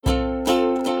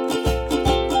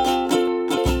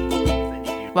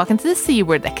Welcome to the C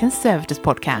Word, the Conservators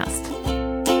podcast.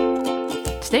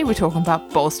 Today we're talking about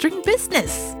bolstering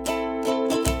business.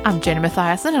 I'm Jenny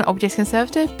Mathiasson, an Objects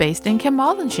Conservator based in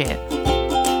Carmarthenshire.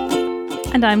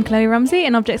 And I'm Chloe Rumsey,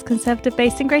 an Objects Conservator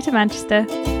based in Greater Manchester.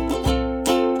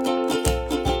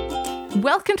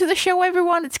 Welcome to the show,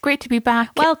 everyone. It's great to be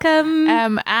back. Welcome.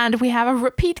 And we have a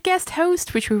repeat guest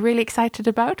host, which we're really excited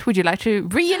about. Would you like to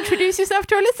reintroduce yourself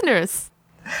to our listeners?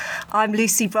 I'm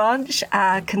Lucy Branch,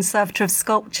 Conservator of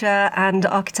Sculpture and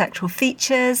Architectural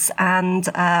Features, and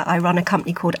I run a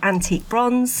company called Antique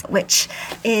Bronze, which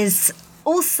is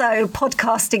also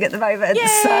podcasting at the moment. Yay!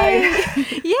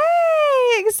 So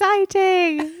Yay!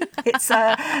 Exciting! It's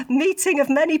a meeting of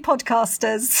many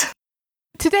podcasters.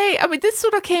 Today, this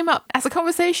sort of came up as a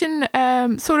conversation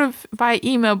sort of via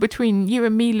email between you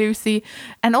and me, Lucy,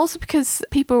 and also because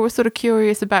people were sort of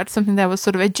curious about something that was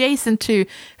sort of adjacent to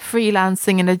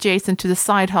freelancing and adjacent to the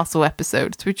side hustle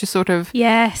episodes, which is sort of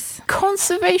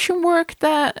conservation work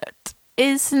that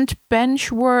isn't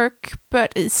bench work,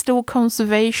 but it's still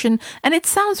conservation. And it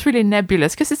sounds really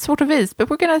nebulous because it sort of is, but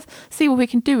we're going to see what we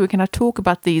can do. We're going to talk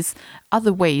about these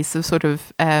other ways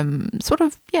of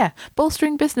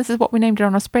bolstering business is what we named it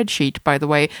on our spreadsheet, by the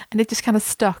way, and it just kind of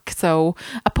stuck. So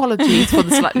apologies for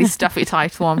the slightly stuffy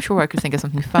title. I'm sure I could think of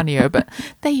something funnier, but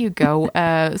there you go.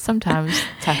 Sometimes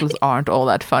titles aren't all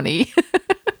that funny.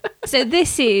 So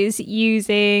this is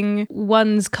using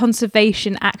one's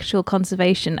actual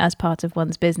conservation as part of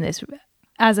one's business,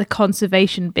 as a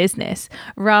conservation business,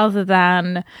 rather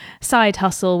than side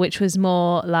hustle, which was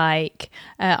more like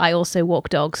I also walk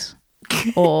dogs,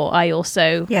 or I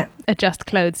also adjust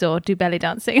clothes or do belly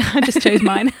dancing. I just chose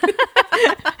mine.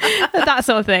 That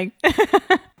sort of thing.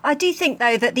 I do think,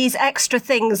 though, that these extra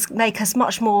things make us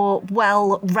much more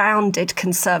well-rounded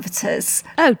conservators.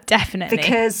 Oh, definitely.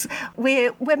 Because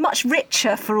we're much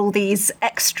richer for all these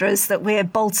extras that we're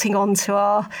bolting onto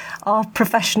our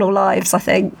professional lives, I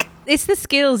think. It's the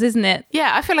skills, isn't it?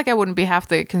 Yeah, I feel like I wouldn't be half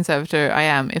the conservator I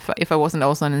am if I wasn't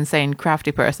also an insane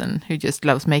crafty person who just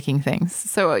loves making things.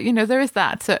 So, there is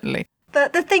that, certainly.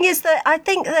 The thing is that I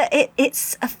think that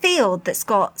it's a field that's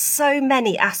got so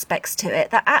many aspects to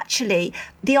it that actually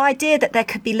the idea that there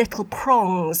could be little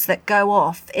prongs that go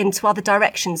off into other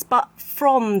directions, but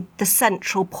from the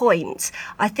central point,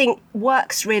 I think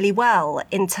works really well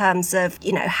in terms of,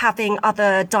 having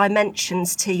other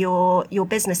dimensions to your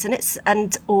business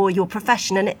or your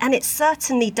profession. And it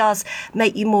certainly does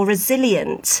make you more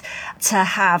resilient to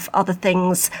have other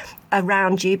things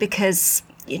around you, because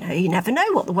you never know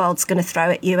what the world's going to throw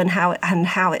at you and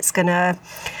how it's going to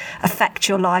affect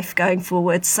your life going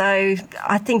forward. So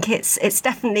I think it's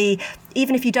definitely,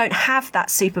 even if you don't have that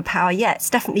superpower yet, it's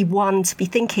definitely one to be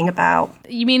thinking about.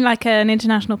 You mean like an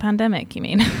international pandemic, you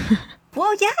mean?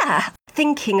 Well, yeah.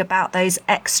 Thinking about those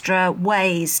extra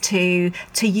ways to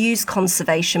use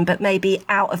conservation, but maybe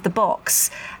out of the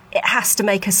box, it has to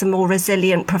make us a more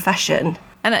resilient profession.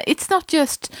 And it's not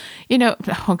just,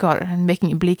 oh God, I'm making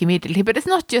it bleak immediately, but it's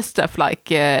not just stuff like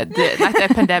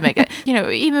the pandemic.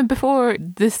 Even before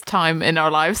this time in our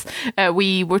lives,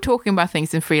 we were talking about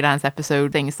things in freelance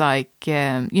episode, things like,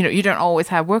 you don't always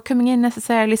have work coming in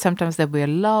necessarily. Sometimes there'll be a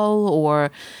lull, or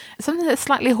something that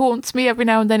slightly haunts me every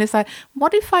now and then is like,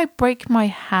 what if I break my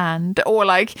hand? Or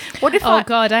like, what if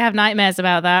God, I have nightmares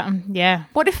about that. Yeah.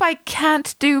 What if I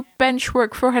can't do bench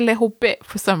work for a little bit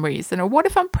for some reason? Or what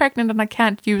if I'm pregnant and I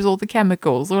can't use all the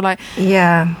chemicals? Or like,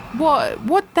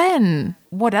 what then?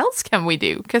 What else can we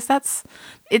do? Because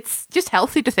it's just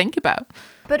healthy to think about.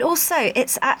 But also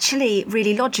it's actually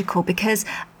really logical, because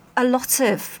a lot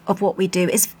of what we do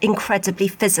is incredibly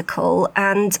physical,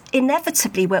 and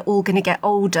inevitably we're all going to get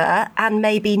older and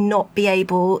maybe not be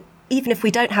able, even if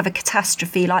we don't have a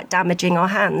catastrophe like damaging our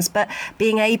hands, but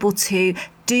being able to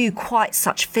do quite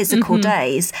such physical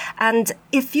days. And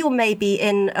if you're maybe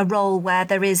in a role where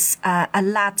there is a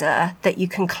ladder that you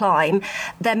can climb,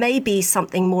 there may be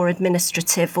something more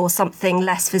administrative or something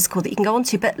less physical that you can go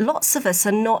onto, but lots of us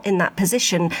are not in that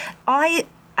position. I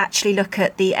actually look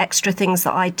at the extra things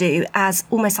that I do as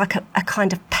almost like a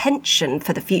kind of pension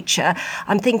for the future.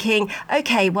 I'm thinking,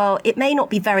 okay, well, it may not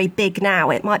be very big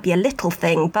now, it might be a little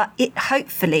thing, but it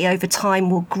hopefully over time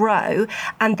will grow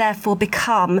and therefore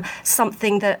become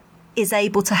something that is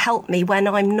able to help me when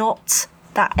I'm not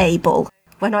that able,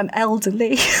 when I'm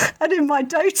elderly and in my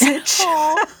dotage.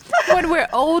 When we're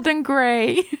old and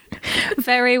grey.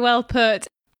 Very well put.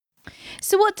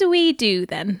 So what do we do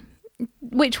then?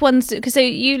 Which ones? Because so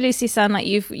you, Lucy, sound like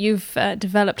you've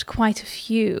developed quite a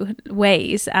few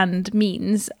ways and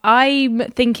means. I'm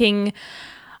thinking,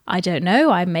 I don't know,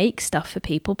 I make stuff for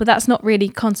people, but that's not really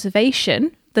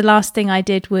conservation. The last thing I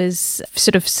did was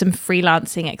sort of some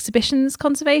freelancing exhibitions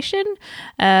conservation.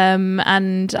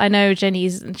 And I know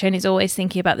Jenny's always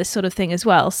thinking about this sort of thing as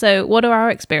well. So what are our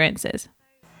experiences?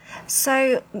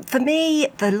 So for me,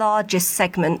 the largest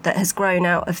segment that has grown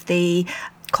out of the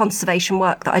conservation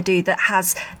work that I do that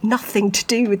has nothing to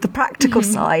do with the practical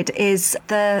side is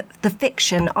the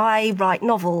fiction. I write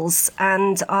novels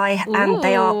and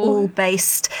they are all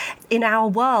based in our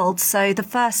world. So the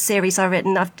first series I've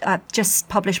written, I've just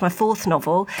published my 4th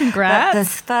novel. Congrats. But the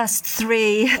first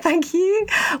 3, thank you,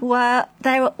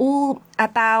 they were all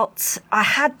about, I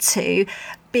had to,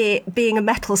 being a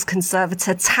metals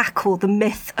conservator, tackle the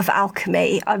myth of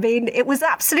alchemy. I mean, it was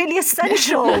absolutely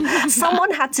essential.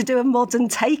 Someone had to do a modern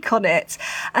take on it.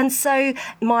 And so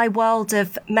my world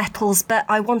of metals, but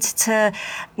I wanted to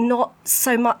not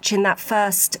so much in that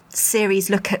first series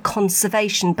look at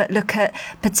conservation, but look at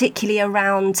particularly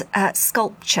around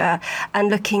sculpture and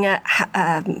looking at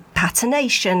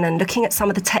patination and looking at some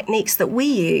of the techniques that we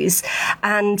use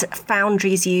and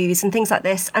foundries use and things like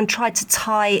this, and try to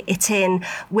tie it in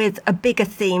with a bigger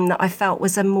theme that I felt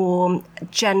was a more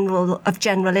general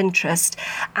interest.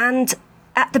 And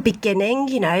at the beginning,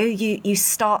 you know, you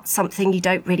start something, you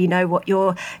don't really know what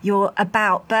you're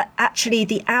about, but actually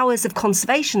the hours of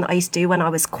conservation that I used to do when I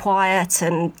was quiet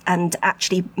and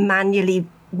actually manually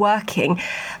working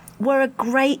were a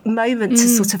great moment to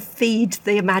sort of feed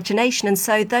the imagination. And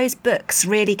so those books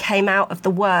really came out of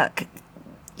the work,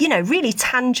 you know, really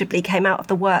tangibly came out of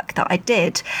the work that I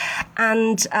did.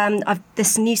 And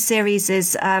this new series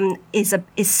is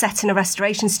set in a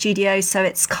restoration studio, so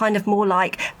it's kind of more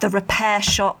like the repair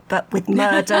shop, but with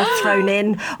murder thrown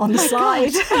in on the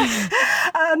side.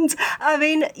 And I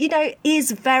mean, you know,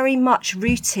 is very much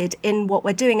rooted in what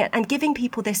we're doing and giving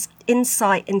people this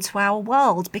insight into our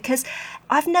world, because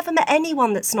I've never met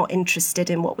anyone that's not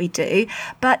interested in what we do,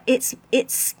 but it's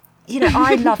you know,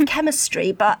 I love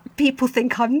chemistry, but people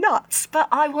think I'm nuts. But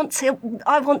I want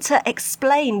to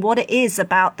explain what it is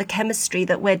about the chemistry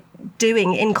that we're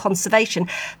doing in conservation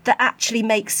that actually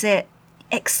makes it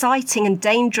exciting and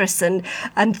dangerous and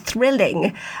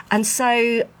thrilling. And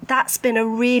so that's been a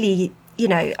really, you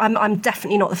know, I'm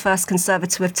definitely not the first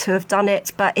conservator to have done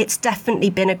it, but it's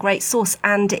definitely been a great source,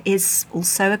 and it is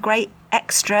also a great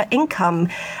extra income,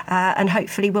 and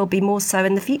hopefully will be more so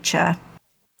in the future.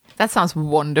 That sounds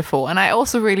wonderful. And I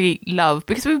also really love,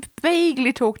 because we've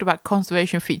vaguely talked about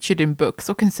conservation featured in books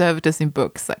or conservators in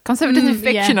books. Like conservators in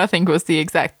fiction, I think, was the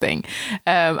exact thing.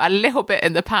 A little bit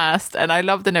in the past. And I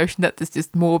love the notion that there's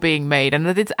just more being made and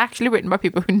that it's actually written by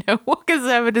people who know what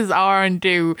conservators are and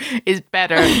do is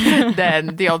better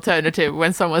than the alternative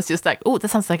when someone's just like, oh, that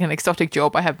sounds like an exotic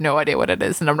job. I have no idea what it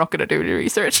is and I'm not going to do the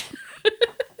research.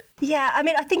 Yeah, I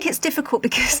mean, I think it's difficult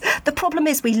because the problem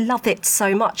is we love it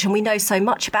so much and we know so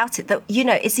much about it that, you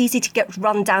know, it's easy to get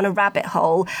run down a rabbit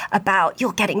hole about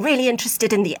you're getting really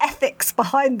interested in the ethics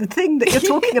behind the thing that you're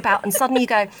talking about. And suddenly you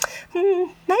go,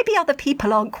 maybe other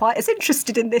people aren't quite as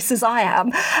interested in this as I am.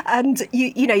 And,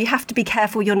 you know, you have to be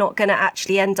careful you're not going to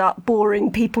actually end up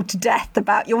boring people to death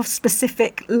about your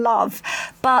specific love.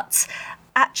 But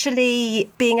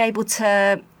actually being able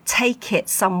to take it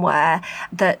somewhere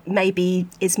that maybe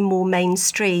is more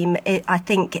mainstream, I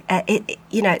think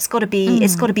you know, it's got to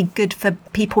be good for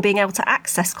people being able to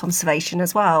access conservation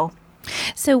as well.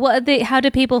 So how do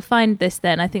people find this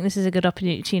then? I think this is a good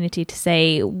opportunity to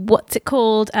say what's it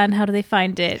called and how do they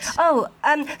find it?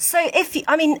 So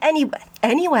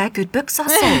anywhere good books are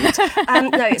sold.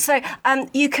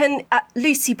 You can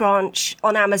Lucy Branch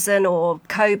on Amazon or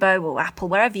Kobo or Apple,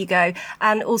 wherever you go,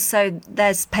 and also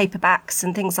there's paperbacks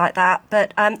and things like that.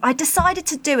 But I decided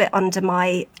to do it under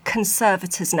my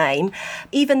conservator's name,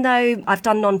 even though I've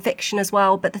done non-fiction as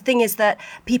well. But the thing is that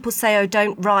people say, oh,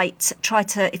 don't write.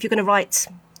 If you're going to write,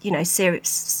 you know, serious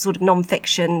sort of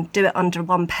non-fiction, do it under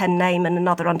one pen name and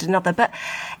another under another. But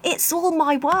it's all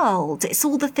my world. It's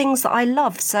all the things that I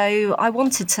love. So I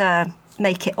wanted to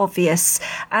make it obvious.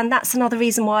 And that's another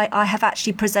reason why I have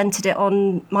actually presented it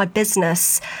on my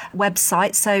business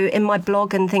website. So in my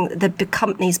blog and the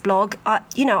company's blog,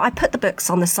 I put the books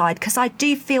on the side because I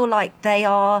do feel like they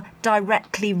are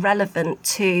directly relevant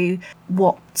to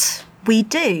what we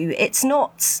do. It's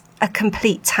not a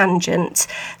complete tangent.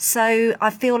 So I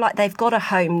feel like they've got a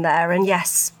home there. And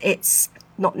yes, it's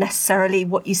not necessarily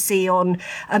what you see on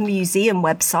a museum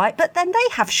website, but then they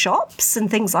have shops and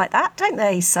things like that, don't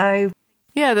they? So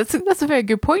yeah, that's a very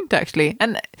good point, actually.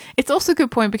 And it's also a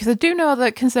good point because I do know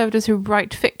other conservators who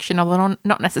write fiction, although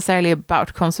not necessarily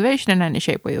about conservation in any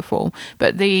shape, way or form,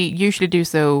 but they usually do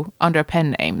so under a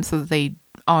pen name so that they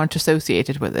aren't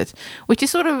associated with it, which is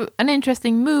sort of an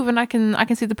interesting move, and I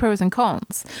can see the pros and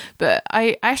cons. But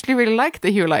I actually really like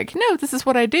that you're like, no, this is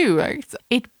what I do. Like,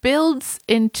 it builds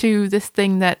into this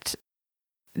thing that,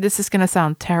 this is going to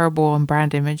sound terrible and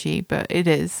brand imagey, but it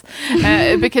is,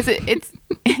 because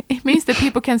it means that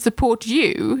people can support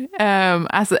you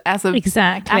as a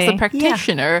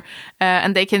practitioner,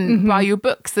 and they can buy your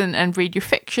books and read your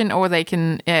fiction, or they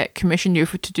can commission you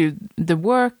to do the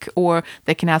work, or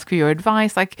they can ask for your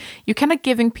advice. Like, you're kind of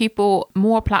giving people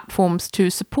more platforms to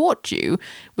support you,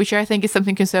 which I think is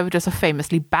something conservators are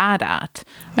famously bad at.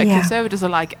 Like, conservators are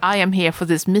like, I am here for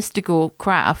this mystical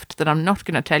craft that I'm not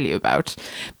going to tell you about.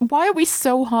 Why are we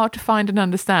so hard to find and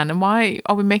understand? And why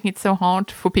are we making it so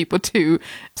hard for people to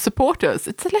support us?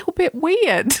 It's a little bit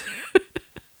weird.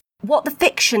 What the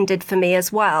fiction did for me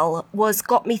as well was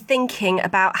got me thinking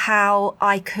about how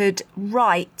I could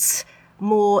write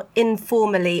more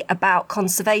informally about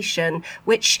conservation,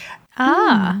 which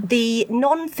the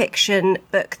non-fiction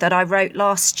book that I wrote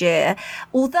last year,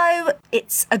 although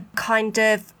it's a kind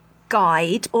of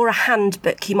guide or a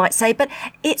handbook, you might say, but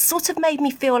it sort of made me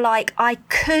feel like I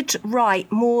could write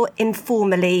more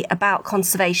informally about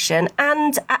conservation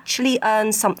and actually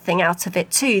earn something out of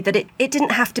it too, that it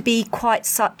didn't have to be quite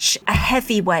such a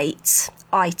heavyweight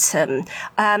item.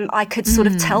 I could sort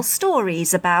of tell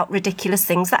stories about ridiculous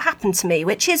things that happened to me,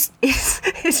 which is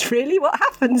really what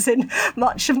happens in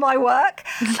much of my work.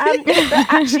 But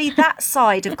actually that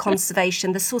side of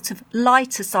conservation, the sort of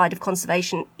lighter side of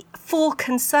conservation for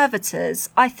conservators,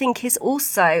 I think is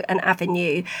also an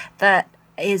avenue that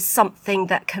is something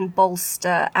that can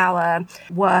bolster our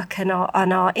work and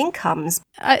our incomes.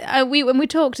 When we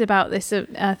talked about this,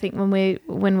 I think when we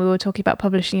were talking about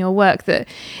publishing your work, that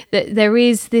there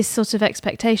is this sort of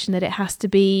expectation that it has to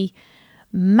be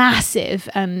massive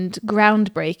and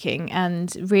groundbreaking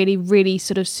and really, really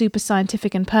sort of super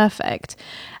scientific and perfect.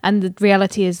 And the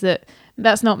reality is that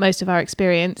that's not most of our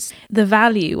experience. The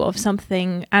value of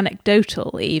something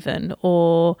anecdotal even,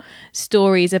 or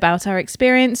stories about our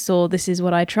experience, or this is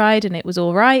what I tried and it was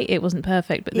all right, it wasn't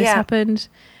perfect, but this happened,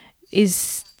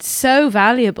 is so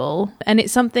valuable. And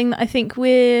it's something that I think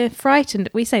we're frightened,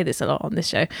 we say this a lot on this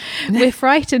show, we're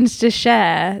frightened to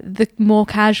share the more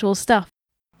casual stuff.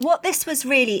 What this was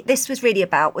really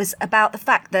about was about the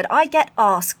fact that I get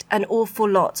asked an awful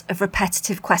lot of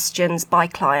repetitive questions by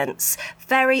clients,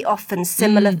 very often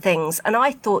similar things. And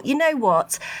I thought, you know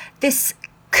what, this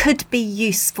could be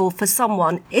useful for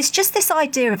someone. It's just this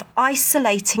idea of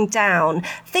isolating down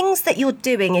things that you're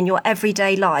doing in your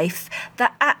everyday life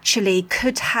that actually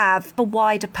could have a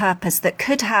wider purpose, that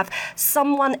could have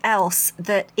someone else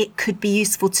that it could be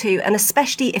useful to, and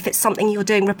especially if it's something you're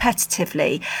doing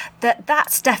repetitively,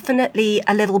 that's definitely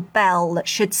a little bell that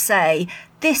should say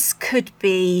this could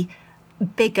be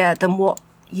bigger than what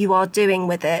you are doing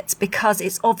with it, because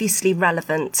it's obviously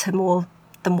relevant to more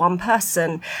than one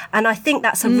person. And I think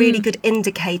that's a really good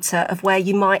indicator of where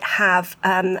you might have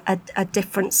a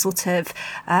different sort of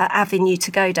avenue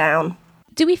to go down.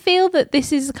 Do we feel that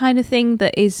this is the kind of thing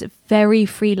that is very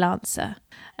freelancer?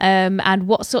 And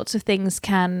what sorts of things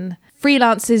can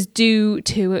freelancers do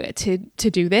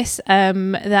to do this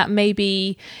that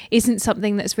maybe isn't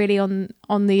something that's really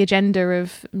on the agenda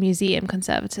of museum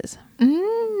conservators?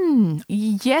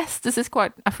 Yes, this is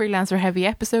quite a freelancer heavy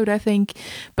episode, I think.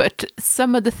 But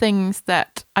some of the things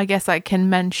that I guess I can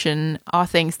mention are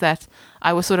things that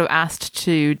I was sort of asked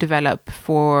to develop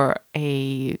for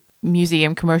a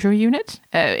museum commercial unit,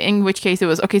 in which case it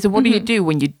was, okay, so what do you do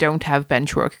when you don't have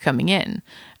bench work coming in?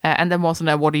 And then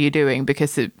wasn't what are you doing?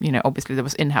 Because, obviously there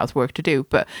was in-house work to do,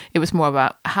 but it was more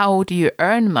about how do you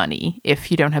earn money if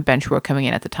you don't have bench work coming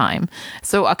in at the time?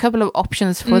 So a couple of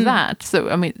options for that. So,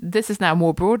 I mean, this is now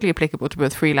more broadly applicable to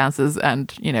both freelancers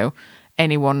and,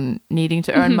 anyone needing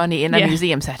to earn money in a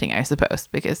museum setting, I suppose,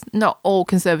 because not all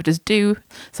conservators do.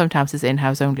 Sometimes it's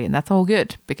in-house only, and that's all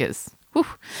good because whew,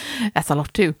 that's a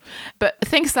lot too. But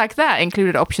things like that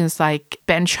included options like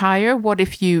bench hire. What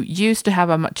if you used to have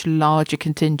a much larger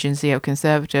contingency of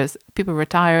conservators? People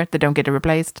retire, they don't get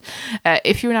replaced.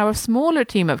 If you're now a smaller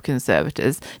team of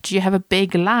conservators, do you have a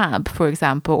big lab, for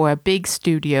example, or a big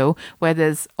studio where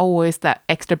there's always that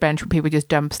extra bench where people just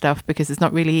dump stuff because it's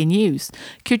not really in use?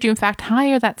 Could you in fact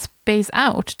hire that space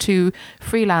out to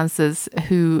freelancers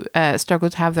who struggle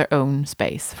to have their own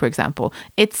space, for example?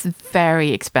 It's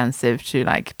very expensive to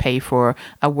pay for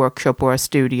a workshop or a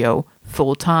studio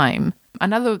full time.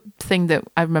 Another thing that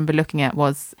I remember looking at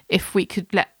was if we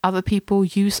could let other people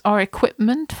use our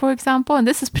equipment, for example. And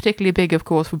this is particularly big, of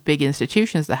course, for big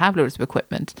institutions that have loads of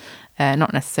equipment,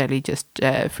 not necessarily just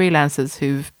freelancers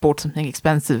who've bought something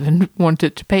expensive and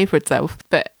wanted to pay for itself.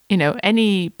 But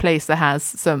any place that has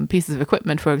some pieces of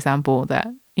equipment, for example, that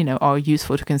are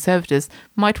useful to conservators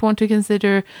might want to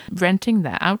consider renting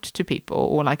that out to people,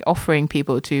 or like offering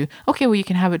people to, okay, well, you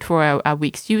can have it for a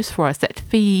week's use for a set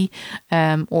fee,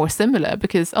 or similar,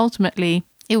 because ultimately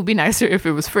it would be nicer if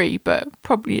it was free, but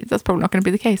that's probably not going to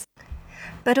be the case.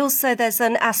 But also there's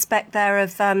an aspect there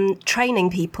of training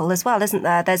people as well, isn't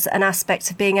there? There's an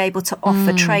aspect of being able to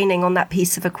offer training on that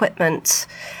piece of equipment,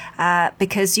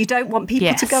 because you don't want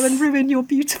people to go and ruin your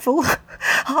beautiful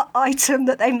item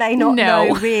that they may not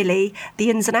know really the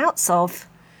ins and outs of.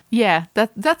 Yeah,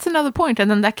 that's another point.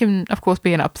 And then that can, of course,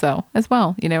 be an upsell as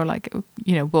well.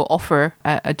 We'll offer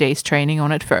a day's training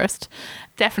on it first.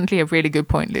 Definitely a really good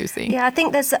point, Lucy. Yeah,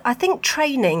 I think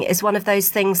training is one of those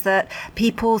things that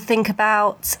people think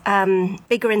about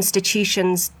bigger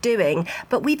institutions doing,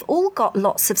 but we've all got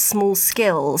lots of small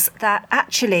skills that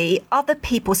actually other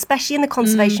people, especially in the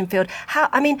conservation field, how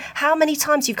many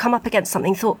times you've come up against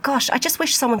something, thought, gosh, I just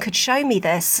wish someone could show me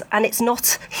this. And it's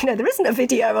not, there isn't a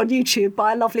video on YouTube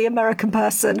by a lovely American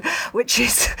person, which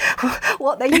is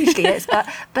what there usually is.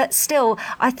 But still,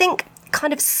 I think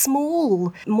kind of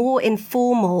small, more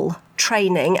informal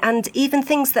training, and even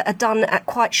things that are done at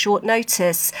quite short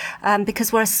notice,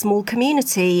 because we're a small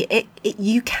community,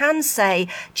 you can say,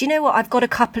 do you know what, I've got a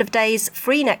couple of days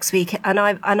free next week, and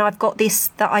I've got this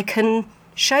that I can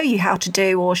show you how to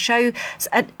do, or show,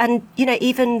 and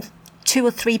even 2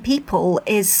 or 3 people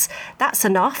that's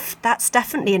enough. That's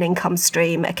definitely an income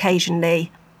stream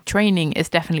occasionally. Training is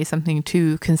definitely something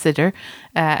to consider,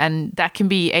 and that can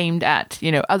be aimed at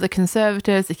other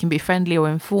conservators. It can be friendly or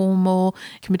informal.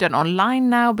 It can be done online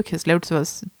now, because loads of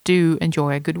us do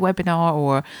enjoy a good webinar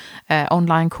or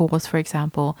online course, for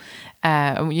example.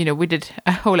 We did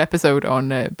a whole episode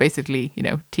on basically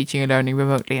teaching and learning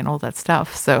remotely and all that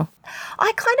stuff. So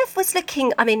I kind of was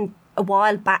looking, a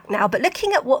while back now, but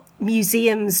looking at what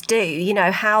museums do,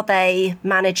 how they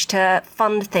manage to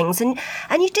fund things. And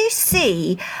you do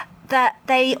see that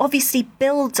they obviously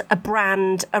build a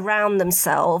brand around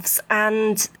themselves,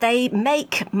 and they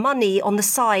make money on the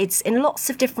sides in lots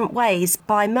of different ways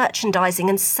by merchandising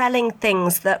and selling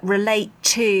things that relate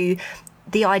to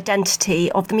the identity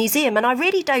of the museum. And I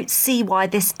really don't see why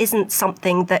this isn't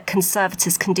something that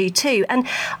conservators can do too. And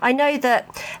I know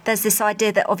that there's this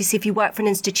idea that obviously if you work for an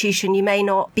institution, you may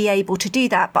not be able to do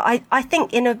that. But I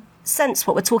think in a sense,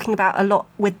 what we're talking about a lot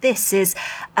with this is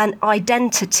an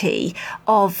identity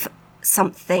of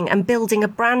something and building a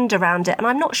brand around it. And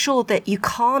I'm not sure that you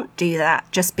can't do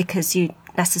that just because you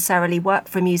necessarily work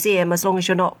for a museum, as long as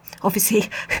you're not obviously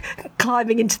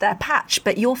climbing into their patch,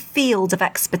 but your field of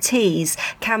expertise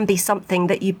can be something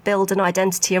that you build an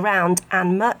identity around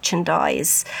and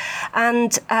merchandise.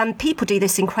 And people do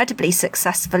this incredibly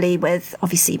successfully with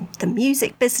obviously the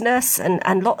music business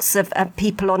and lots of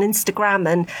people on Instagram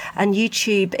and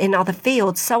YouTube in other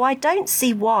fields. So I don't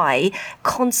see why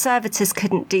conservators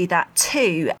couldn't do that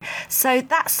too. So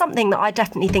that's something that I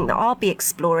definitely think that I'll be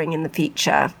exploring in the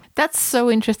future. That's so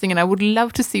interesting, and I would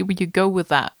love to see where you go with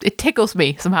that. It tickles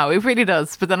me somehow, it really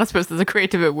does, but then I suppose as a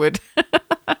creative it would.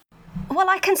 Well,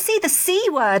 I can see the C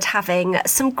word having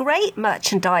some great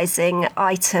merchandising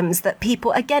items that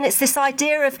people, again, it's this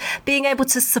idea of being able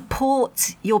to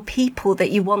support your people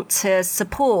that you want to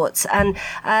support. And,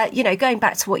 going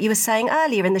back to what you were saying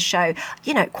earlier in the show,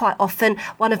 quite often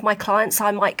one of my clients,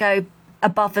 I might go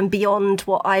above and beyond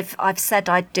what I've said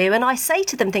I'd do. And I say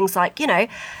to them things like,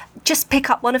 just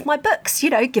pick up one of my books,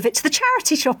 give it to the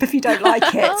charity shop if you don't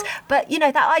like it. But,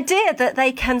 that idea that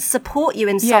they can support you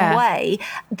in some way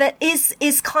that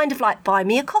is kind of like buy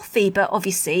me a coffee. But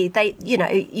obviously they,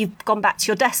 you've gone back to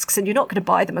your desks and you're not going to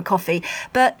buy them a coffee.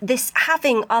 But this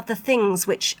having other things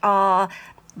which are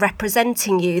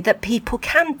representing you that people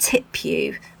can tip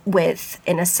you with,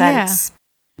 in a sense. Yeah.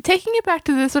 Taking it back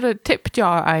to the sort of tip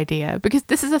jar idea, because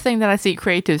this is a thing that I see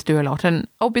creatives do a lot, and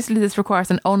obviously this requires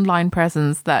an online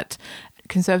presence that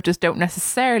conservators don't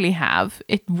necessarily have.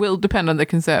 It will depend on the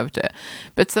conservator,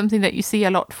 but something that you see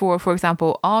a lot for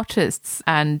example, artists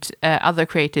and other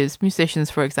creatives, musicians,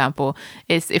 for example,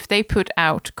 is if they put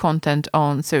out content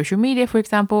on social media, for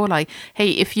example, like, hey,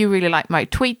 if you really like my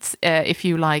tweets, if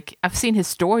you like, I've seen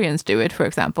historians do it, for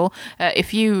example,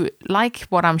 if you like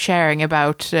what I'm sharing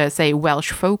about, say,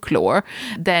 Welsh folklore,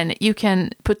 then you can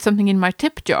put something in my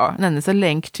tip jar, and then there's a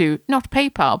link to, not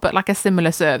PayPal, but like a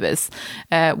similar service,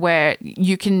 where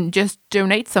you can just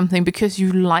donate something because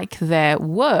you like their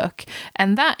work.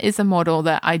 And that is a model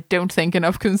that I don't think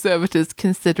enough conservators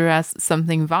consider as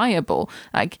something viable.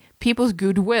 Like, people's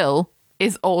goodwill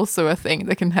is also a thing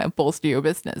that can help bolster your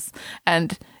business.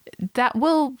 And that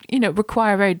will,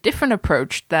 require a very different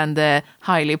approach than the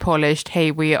highly polished,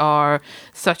 hey, we are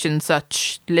such and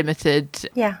such limited.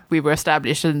 Yeah. We were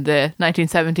established in the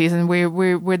 1970s and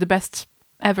we're the best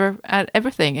ever at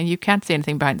everything, and you can't see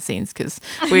anything behind the scenes because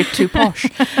we're too posh.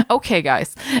 Okay,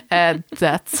 guys,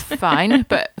 that's fine.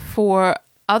 But for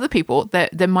other people,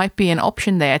 there might be an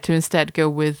option there to instead go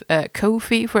with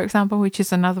Ko-fi, for example, which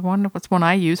is another one. What's one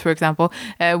I use, for example,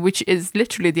 which is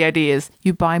literally the idea is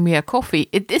you buy me a coffee.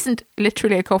 It isn't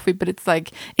literally a coffee, but it's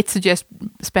like it suggests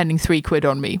spending £3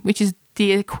 on me, which is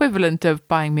the equivalent of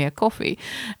buying me a coffee.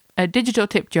 Digital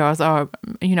tip jars are,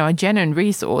 a genuine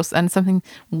resource and something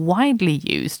widely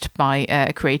used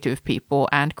by creative people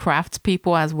and crafts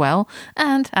people as well.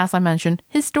 And as I mentioned,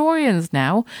 historians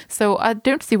now. So I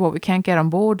don't see what we can't get on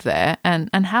board there and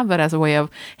have it as a way of,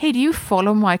 hey, do you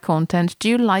follow my content? Do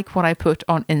you like what I put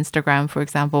on Instagram, for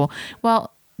example?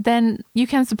 Well, then you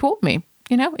can support me.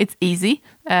 It's easy.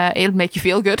 It'll make you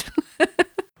feel good.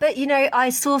 But,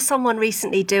 I saw someone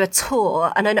recently do a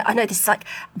tour, and I know this is like,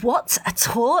 what? A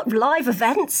tour? Live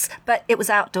events? But it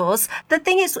was outdoors. The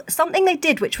thing is, something they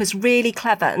did which was really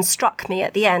clever and struck me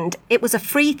at the end, it was a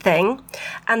free thing,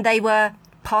 and they were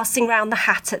passing around the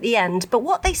hat at the end. But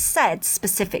what they said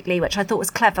specifically, which I thought was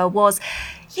clever, was,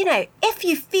 if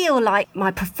you feel like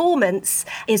my performance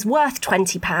is worth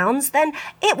 £20, then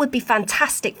it would be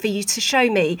fantastic for you to show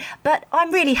me. But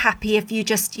I'm really happy if you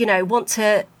just, want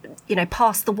to,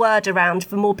 pass the word around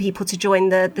for more people to join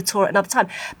the tour at another time.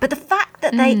 But the fact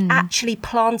that they actually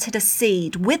planted a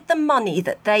seed with the money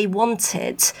that they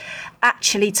wanted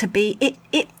actually to be,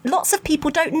 lots of people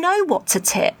don't know what to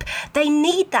tip. They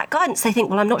need that guidance. They think,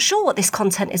 well, I'm not sure what this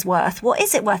content is worth. What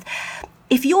is it worth?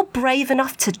 If you're brave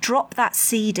enough to drop that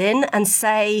seed in and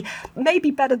say,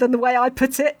 maybe better than the way I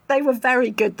put it, they were very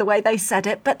good the way they said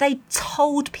it, but they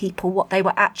told people what they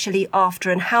were actually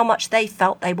after and how much they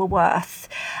felt they were worth.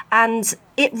 And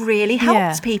it really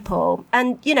helped people.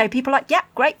 And, people are like, yeah,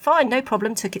 great, fine, no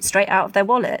problem, took it straight out of their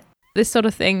wallet. This sort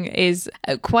of thing is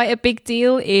quite a big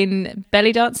deal in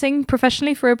belly dancing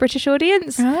professionally for a British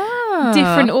audience.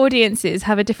 Different audiences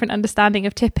have a different understanding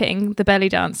of tipping the belly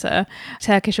dancer.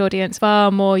 Turkish audience far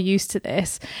more used to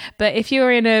this. But if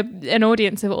you're in an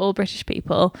audience of all British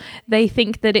people, they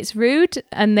think that it's rude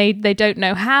and they don't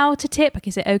know how to tip. Like,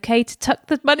 is it okay to tuck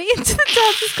the money into the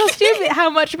dancer's costume? How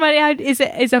much money is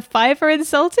it? Is a fiver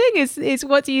insulting? Is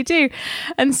what do you do?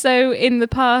 And so in the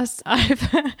past,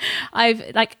 I've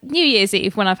like New Year's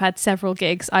Eve, when I've had several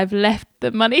gigs, I've left the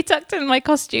money tucked in my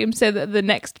costume so that the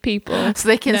next people so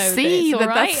they can see that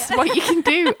that's what you can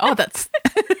do. Oh, that's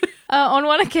on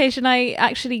one occasion I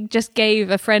actually just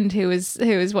gave a friend who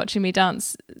was watching me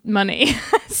dance money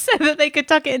so that they could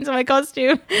tuck it into my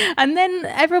costume, and then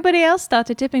everybody else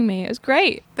started tipping me. It was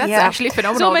great. That's actually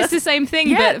phenomenal. It's almost the same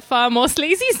thing, but far more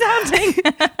sleazy sounding.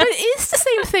 But it is the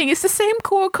same thing. It's the same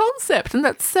core concept, and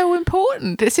that's so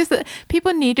important. It's just that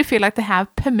people need to feel like they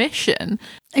have permission.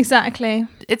 Exactly.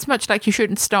 It's much like you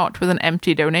shouldn't start with an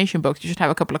empty donation box. You should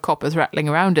have a couple of coppers rattling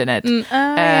around in it.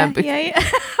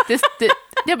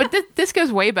 This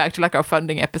goes way back to like our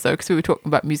funding episode, because we were talking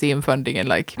about museum funding and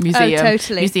like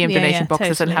museum donation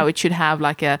boxes and how it should have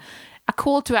like a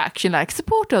call to action, like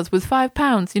support us with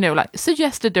 £5, like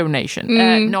suggest a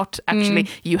donation, not actually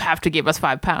you have to give us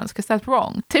 £5, because that's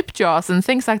wrong. Tip jars and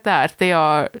things like that, they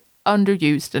are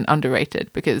underused and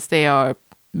underrated because they are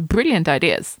brilliant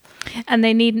ideas. And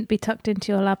they needn't be tucked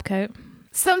into your lab coat.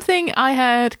 Something I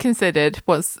had considered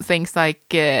was things like,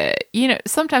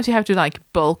 sometimes you have to like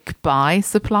bulk buy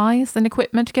supplies and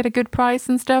equipment to get a good price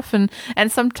and stuff. And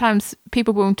sometimes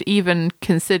people won't even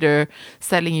consider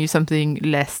selling you something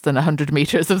less than 100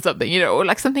 meters of something, or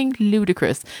like something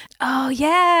ludicrous. Oh,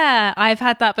 yeah. I've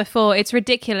had that before. It's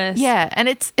ridiculous. Yeah. And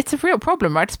it's a real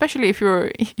problem, right? Especially if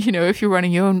you're, if you're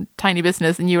running your own tiny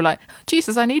business and you're like,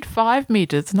 Jesus, I need 5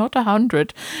 meters, not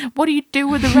 100. What do you do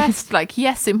with the rest? Like,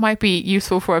 yes, it might be useful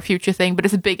for a future thing, but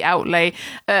it's a big outlay.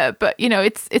 But,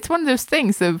 it's one of those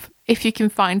things of, if you can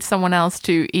find someone else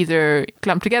to either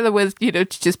clump together with, to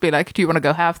just be like, do you want to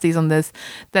go halfsies on this?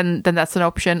 Then that's an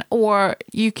option. Or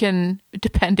you can,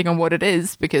 depending on what it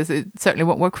is, because it certainly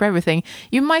won't work for everything,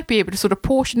 you might be able to sort of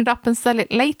portion it up and sell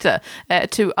it later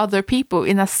to other people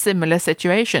in a similar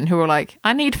situation who are like,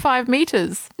 I need 5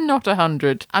 meters, not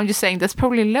 100. I'm just saying there's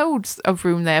probably loads of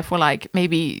room there for like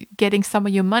maybe getting some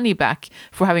of your money back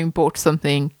for having bought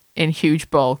something in huge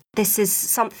bulk. This is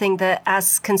something that,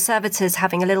 as conservators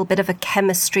having a little bit of a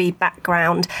chemistry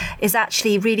background, is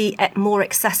actually really more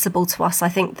accessible to us, I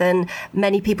think, than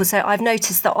many people. So I've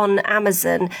noticed that on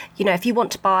Amazon, if you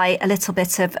want to buy a little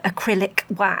bit of acrylic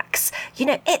wax,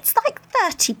 it's like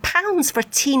 £30 for a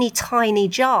teeny tiny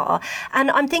jar. And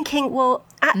I'm thinking, well,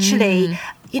 actually,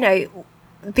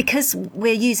 because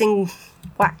we're using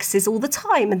waxes all the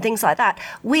time and things like that,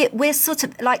 we're sort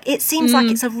of like, it seems like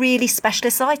it's a really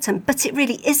specialist item, but it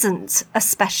really isn't a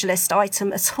specialist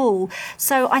item at all.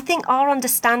 So I think our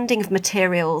understanding of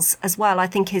materials as well, I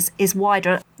think is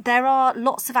wider. There are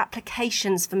lots of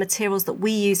applications for materials that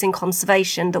we use in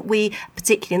conservation, that we,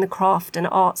 particularly in the craft and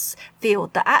arts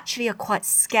field, that actually are quite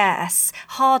scarce,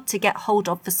 hard to get hold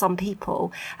of for some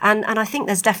people. And I think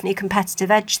there's definitely a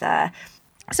competitive edge there.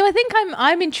 So I think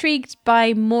I'm intrigued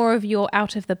by more of your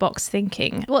out-of-the-box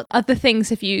thinking. What other things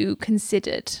have you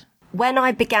considered? When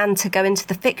I began to go into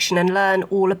the fiction and learn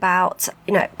all about,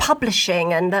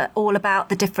 publishing and all about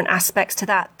the different aspects to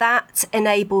that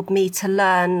enabled me to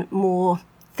learn more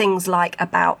things like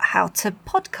about how to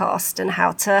podcast and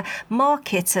how to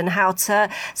market and how to...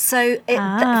 So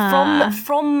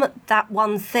from that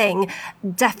one thing,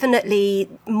 definitely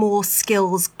more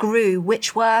skills grew,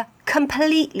 which were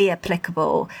completely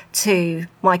applicable to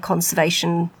my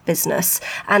conservation business.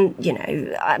 And, you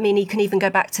can even go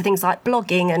back to things like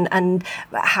blogging and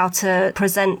how to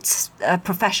present a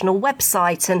professional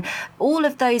website and all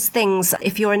of those things.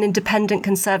 If you're an independent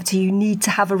conservator, you need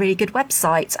to have a really good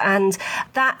website. And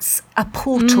that's a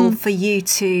portal for you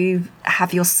to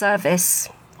have your service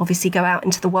obviously go out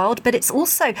into the world, but it's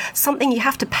also something you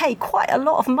have to pay quite a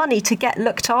lot of money to get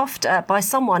looked after by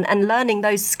someone, and learning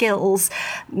those skills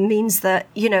means that,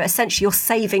 essentially you're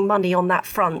saving money on that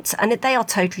front, and they are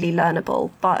totally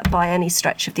learnable by any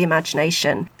stretch of the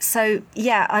imagination. So,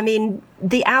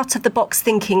 the out-of-the-box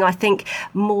thinking, I think,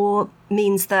 more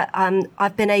means that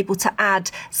I've been able to add,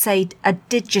 say, a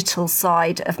digital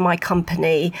side of my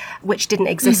company, which didn't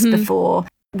exist before.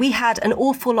 We had an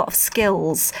awful lot of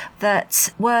skills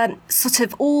that were sort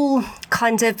of all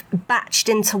kind of batched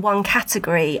into one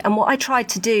category. And what I tried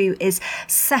to do is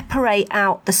separate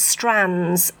out the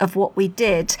strands of what we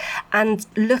did and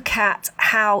look at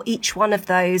how each one of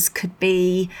those could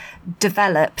be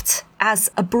developed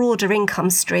as a broader income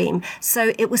stream.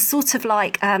 So it was sort of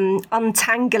like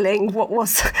untangling what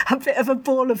was a bit of a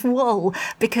ball of wool,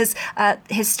 because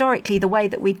historically the way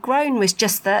that we'd grown was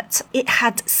just that it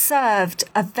had served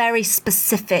a very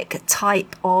specific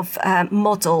type of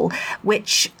model,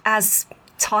 which, as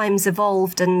times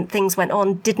evolved and things went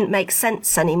on, didn't make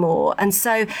sense anymore. And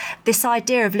so this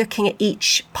idea of looking at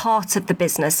each part of the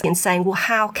business and saying, well,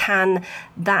 how can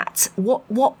that, what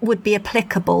would be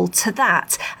applicable to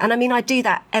that? And I do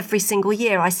that every single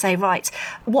year. I say, right,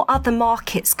 what other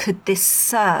markets could this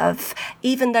serve?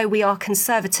 Even though we are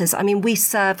conservators, we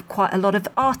serve quite a lot of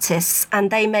artists,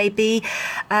 and they may be,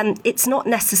 it's not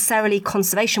necessarily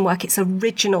conservation work, it's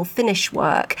original finish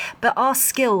work, but our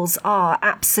skills are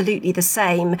absolutely the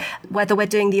same, whether we're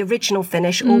doing the original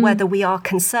finish or whether we are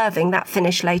conserving that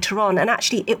finish later on. And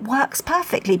actually it works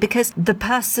perfectly, because the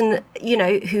person,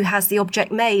 who has the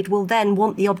object made will then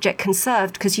want the object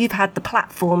conserved, because you've had the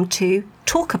platform to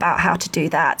talk about how to do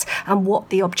that and what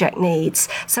the object needs.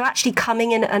 So actually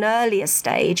coming in at an earlier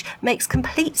stage makes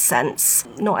complete sense,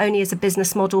 not only as a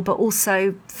business model, but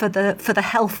also for the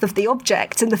health of the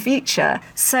object in the future.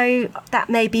 So that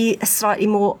may be a slightly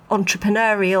more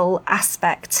entrepreneurial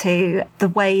aspect to the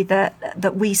way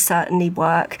that we certainly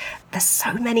work. There's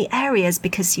so many areas,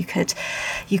 because you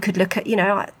could look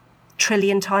at,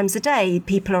 trillion times a day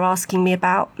people are asking me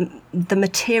about the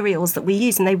materials that we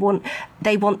use, and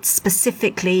they want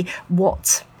specifically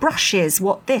what brushes,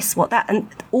 what this, what that, and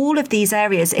all of these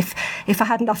areas. If I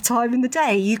had enough time in the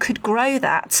day, you could grow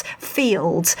that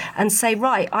field and say,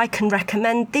 right, I can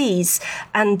recommend these,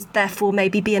 and therefore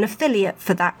maybe be an affiliate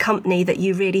for that company that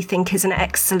you really think is an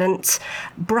excellent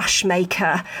brush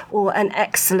maker or an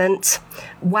excellent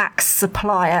wax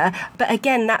supplier. But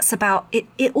again, that's about it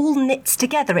all knits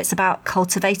together. It's about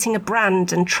cultivating a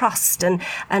brand and trust and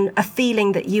a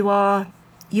feeling that you are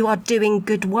doing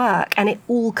good work, and it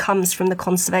all comes from the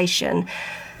conservation.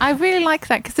 I really like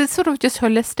that, because it's sort of just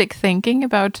holistic thinking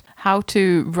about how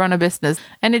to run a business,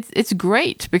 and it's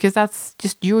great, because that's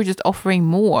just, you're just offering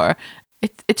more.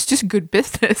 It's just good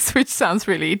business, which sounds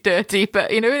really dirty,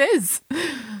 but it is.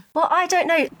 Well, I don't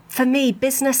know. for me,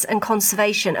 business and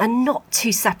conservation are not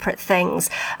two separate things.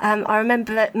 I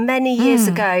remember that many years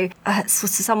ago,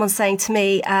 someone saying to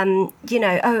me, don't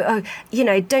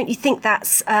you think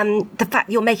that's the fact that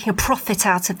you're making a profit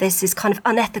out of this is kind of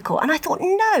unethical? And I thought,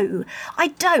 no, I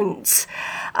don't.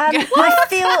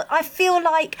 I feel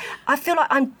like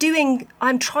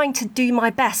I'm trying to do my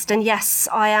best, and yes,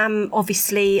 I am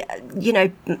obviously,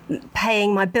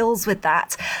 paying my bills with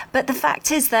that. But the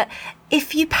fact is that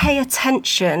if you pay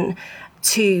attention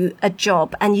to a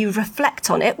job and you reflect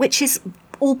on it, which is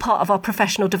all part of our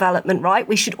professional development, right?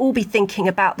 We should all be thinking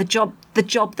about the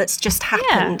job that's just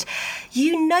happened. Yeah.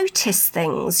 You notice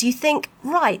things. You think,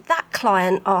 right, that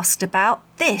client asked about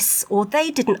this, or they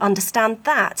didn't understand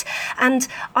that. And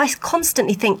I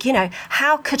constantly think,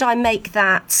 how could I make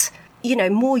that,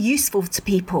 more useful to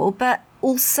people? But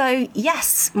also,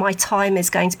 yes, my time is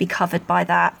going to be covered by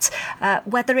that.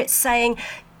 Whether it's saying,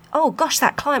 oh gosh,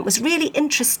 that client was really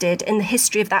interested in the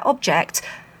history of that object.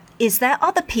 Is there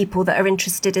other people that are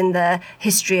interested in the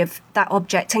history of that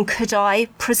object? And could I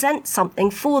present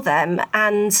something for them?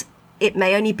 And it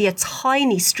may only be a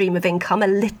tiny stream of income, a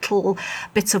little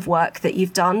bit of work that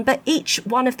you've done, but each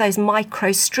one of those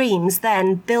micro streams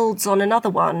then builds on another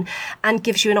one and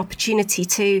gives you an opportunity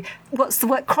to,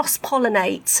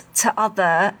 cross-pollinate to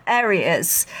other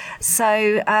areas.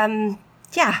 So,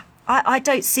 I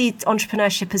don't see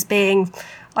entrepreneurship as being,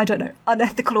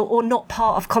 unethical or not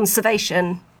part of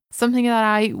conservation. Something that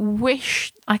I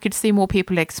wish I could see more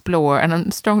people explore, and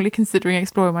I'm strongly considering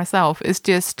exploring myself, is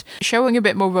just showing a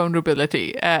bit more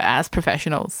vulnerability as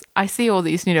professionals. I see all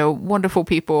these, wonderful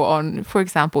people on, for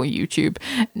example, YouTube,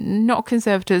 not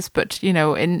conservatives, but,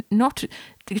 in not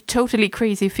totally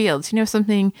crazy fields,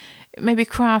 something maybe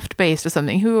craft-based or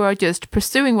something, who are just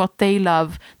pursuing what they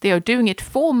love. They are doing it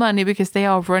for money because they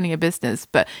are running a business.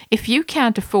 But if you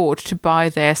can't afford to buy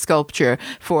their sculpture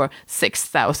for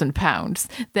 £6,000,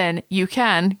 then you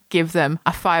can give them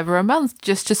a £5 a month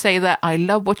just to say that I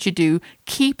love what you do.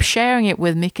 Keep sharing it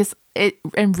with me because it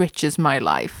enriches my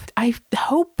life. I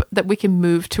hope that we can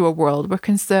move to a world where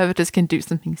conservatives can do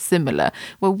something similar,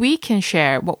 where we can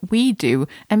share what we do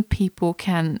and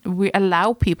we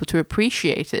allow people to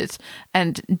appreciate it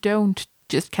and don't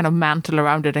just kind of mantle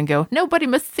around it and go, nobody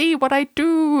must see what I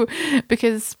do,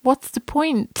 because what's the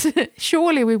point?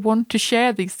 Surely we want to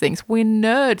share these things. We're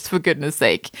nerds, for goodness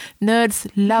sake.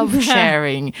 Nerds love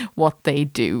sharing what they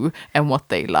do and what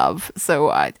they love. So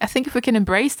I think if we can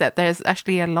embrace that, there's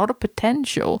actually a lot of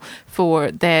potential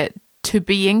for there to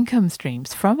be income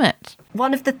streams from it.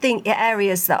 One of the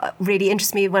areas that really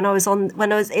interested me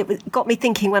it got me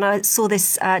thinking when I saw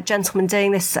this gentleman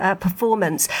doing this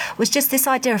performance, was just this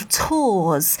idea of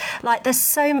tours. Like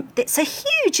it's a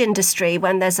huge industry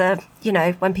when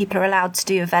when people are allowed to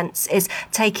do events, is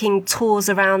taking tours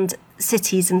around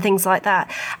cities and things like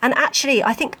that. And actually,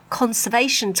 I think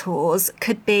conservation tours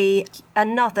could be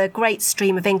another great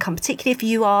stream of income, particularly if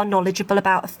you are knowledgeable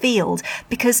about a field,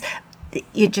 because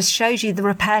it just shows you the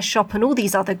repair shop and all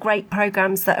these other great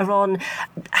programs that are on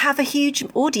have a huge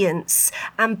audience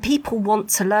and people want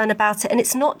to learn about it. And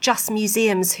it's not just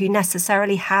museums who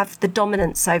necessarily have the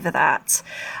dominance over that.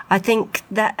 I think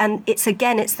that, and it's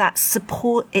that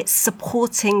support, it's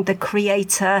supporting the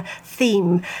creator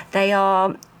theme. They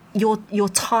are, your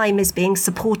time is being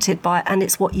supported by, and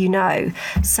it's what you know.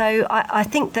 So I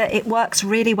think that it works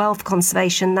really well for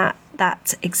conservation,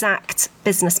 that exact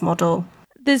business model.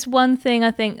 There's one thing I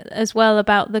think as well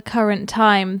about the current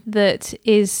time that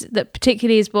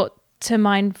particularly is brought to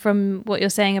mind from what you're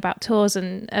saying about tours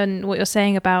and what you're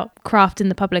saying about craft in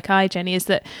the public eye, Jenny, is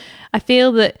that I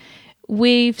feel that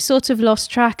we've sort of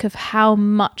lost track of how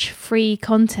much free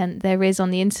content there is on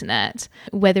the internet,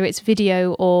 whether it's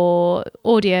video or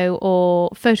audio or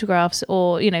photographs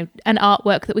or, an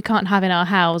artwork that we can't have in our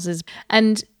houses.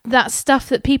 And that stuff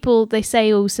that people, they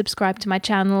say, oh, subscribe to my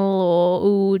channel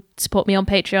or oh, support me on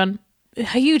Patreon.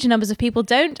 Huge numbers of people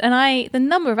don't. And the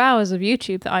number of hours of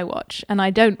YouTube that I watch, and I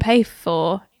don't pay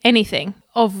for anything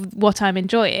of what I'm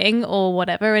enjoying or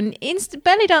whatever. And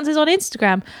belly dancers on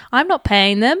Instagram, I'm not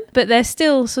paying them, but they're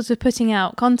still sort of putting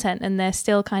out content and they're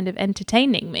still kind of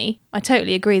entertaining me. I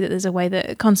totally agree that there's a way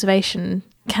that conservation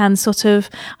can sort of,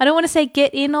 I don't want to say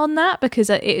get in on that, because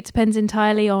it depends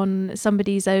entirely on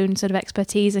somebody's own sort of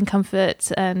expertise and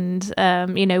comfort and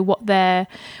what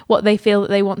they feel that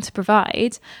they want to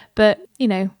provide. But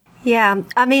yeah,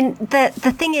 I mean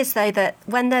the thing is though that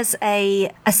when there's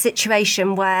a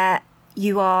situation where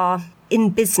you are in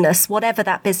business, whatever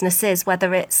that business is,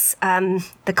 whether it's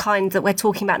the kind that we're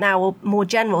talking about now or more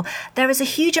general, there is a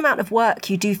huge amount of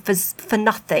work you do for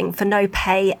nothing, for no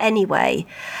pay anyway.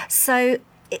 So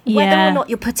whether or not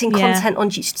you're putting content on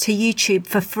to YouTube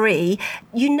for free,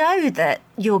 you know that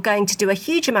you're going to do a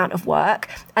huge amount of work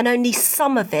and only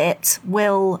some of it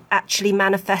will actually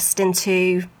manifest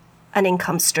into an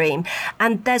income stream.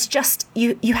 And there's just,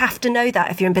 you have to know that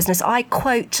if you're in business. I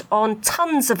quote on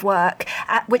tons of work,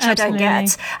 which Absolutely. I don't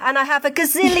get. And I have a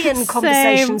gazillion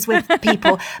conversations with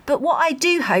people. But what I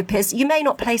do hope is you may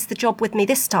not place the job with me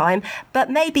this time, but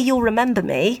maybe you'll remember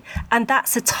me. And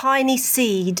that's a tiny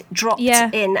seed dropped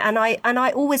in. And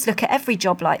I always look at every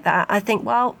job like that. I think,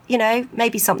 well, you know,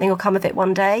 maybe something will come of it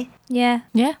one day. Yeah.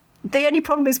 Yeah. The only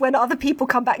problem is when other people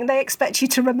come back and they expect you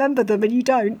to remember them and you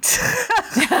don't.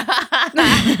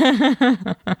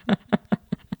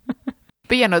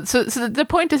 But yeah, no. So the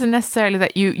point isn't necessarily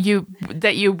that you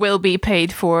will be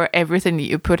paid for everything that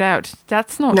you put out.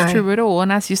 That's not true at all.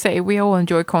 And as you say, we all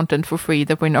enjoy content for free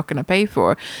that we're not going to pay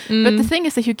for. But the thing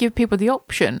is that you give people the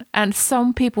option, and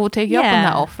some people will take you up on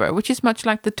that offer, which is much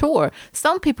like the tour.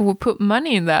 Some people will put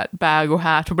money in that bag or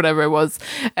hat or whatever it was,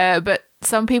 but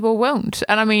some people won't.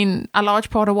 And I mean, a large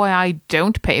part of why I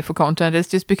don't pay for content is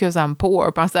just because I'm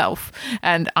poor myself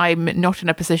and I'm not in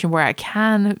a position where I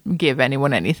can give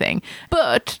anyone anything.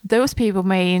 But those people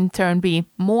may in turn be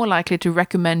more likely to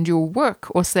recommend your work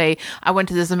or say, I went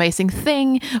to this amazing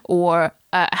thing, or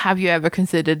have you ever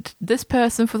considered this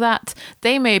person for that?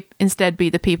 They may instead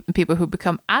be the people who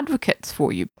become advocates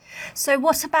for you. So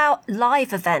what about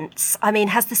live events? I mean,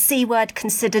 has the C Word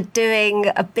considered doing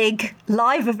a big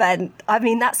live event? I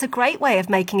mean, that's a great way of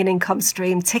making an income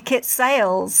stream. Ticket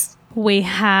sales. We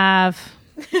have.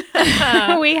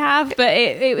 We have, but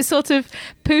it was sort of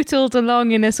pootled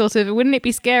along in a sort of, wouldn't it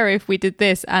be scary if we did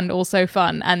this and also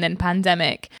fun and then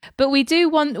pandemic? But we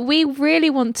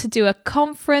really want to do a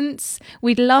conference.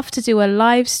 We'd love to do a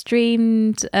live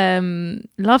streamed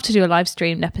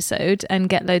episode and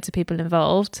get loads of people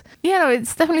involved. Yeah, no,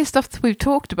 it's definitely stuff that we've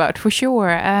talked about for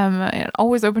sure.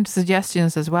 Always open to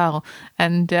suggestions as well.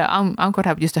 And I'm quite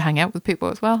happy just to hang out with people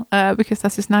as well, because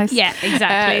that's just nice. Yeah,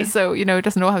 exactly. So, you know, it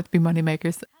doesn't all have to be money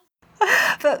makers.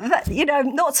 But, you know,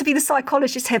 not to be the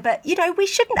psychologist here, but, you know, we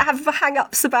shouldn't have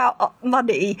hang-ups about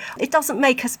money. It doesn't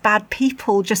make us bad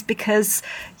people just because,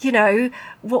 you know,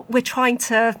 what we're trying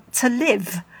to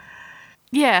live.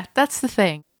 Yeah, that's the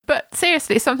thing. But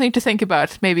seriously, something to think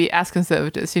about, maybe as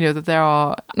conservators, you know, that there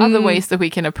are other ways that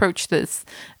we can approach this.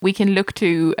 We can look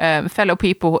to fellow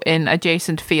people in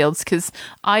adjacent fields, because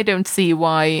I don't see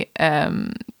why,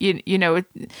 you know,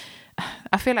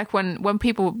 I feel like when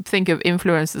people think of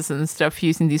influencers and stuff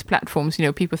using these platforms, you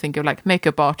know, people think of like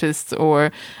makeup artists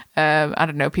or, I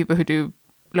don't know, people who do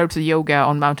loads of yoga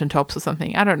on mountaintops or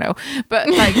something. I don't know. But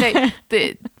like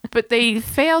they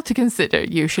fail to consider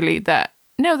usually that,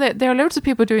 no, there are loads of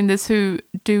people doing this who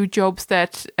do jobs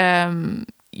that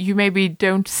you maybe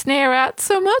don't sneer at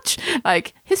so much,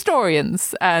 like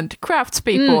historians and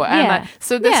craftspeople. And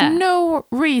so there's no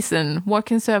reason why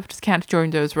conservatives can't join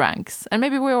those ranks. And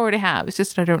maybe we already have, it's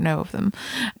just I don't know of them.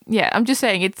 Yeah, I'm just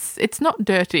saying it's not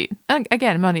dirty.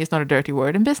 Again, money is not a dirty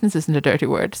word and business isn't a dirty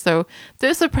word. So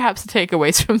those are perhaps the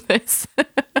takeaways from this.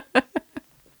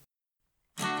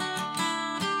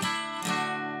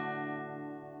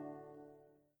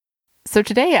 So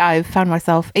today I've found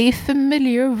myself a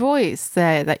familiar voice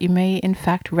that you may in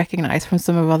fact recognize from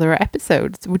some of other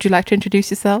episodes. Would you like to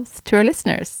introduce yourselves to our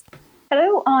listeners?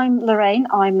 Hello, I'm Lorraine.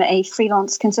 I'm a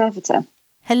freelance conservator.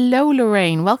 Hello,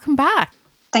 Lorraine. Welcome back.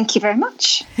 Thank you very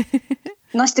much.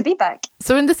 Nice to be back.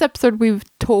 So in this episode, we've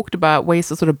talked about ways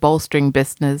of sort of bolstering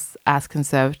business as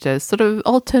conservators, sort of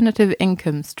alternative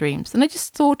income streams. And I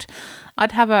just thought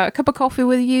I'd have a cup of coffee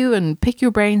with you and pick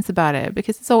your brains about it,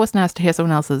 because it's always nice to hear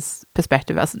someone else's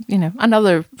perspective as, you know,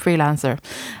 another freelancer.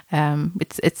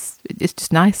 It's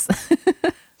just nice.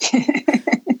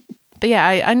 But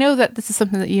yeah, I know that this is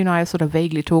something that you and I have sort of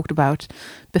vaguely talked about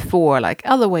before, like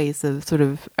other ways of sort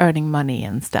of earning money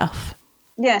and stuff.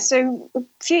 Yeah, so a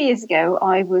few years ago,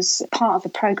 I was part of a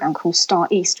programme called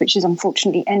Start East, which has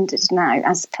unfortunately ended now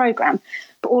as a programme,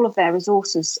 but all of their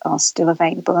resources are still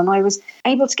available. And I was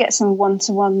able to get some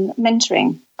one-to-one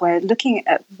mentoring where looking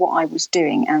at what I was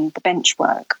doing and the bench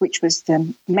work, which was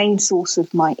the main source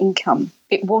of my income,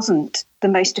 it wasn't the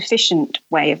most efficient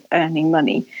way of earning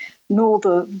money, nor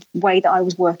the way that I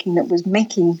was working that was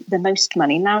making the most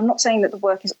money. Now, I'm not saying that the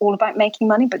work is all about making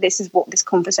money, but this is what this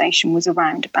conversation was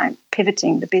around, about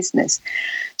pivoting the business.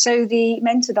 So the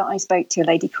mentor that I spoke to, a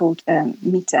lady called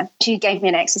Mita, she gave me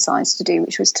an exercise to do,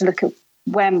 which was to look at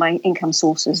where my income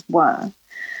sources were.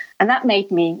 And that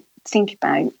made me think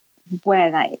about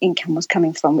where that income was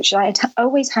coming from, which I had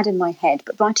always had in my head,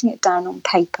 but writing it down on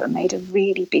paper made a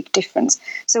really big difference.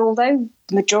 So although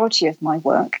the majority of my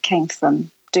work came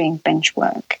from doing bench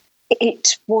work,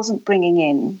 it wasn't bringing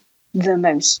in the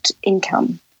most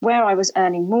income. Where I was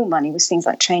earning more money was things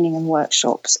like training and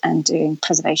workshops and doing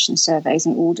preservation surveys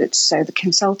and audits, so the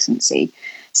consultancy.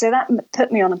 So that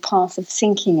put me on a path of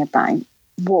thinking about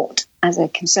what, as a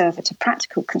conservator,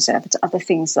 practical conservator, other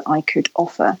things that I could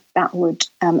offer that would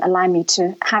allow me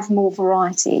to have more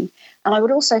variety. And I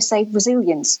would also say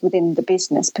resilience within the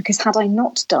business, because had I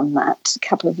not done that a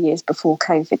couple of years before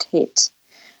COVID hit,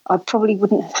 I probably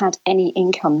wouldn't have had any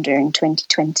income during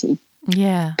 2020.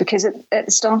 Yeah. Because at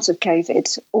the start of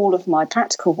COVID, all of my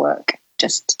practical work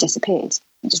just disappeared.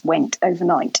 It just went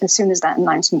overnight. As soon as that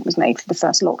announcement was made for the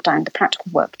first lockdown, the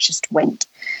practical work just went.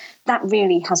 That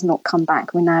really has not come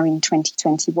back. We're now in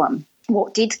 2021.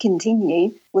 What did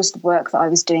continue was the work that I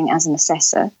was doing as an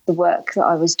assessor, the work that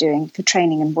I was doing for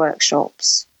training and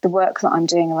workshops, the work that I'm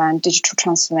doing around digital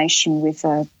transformation with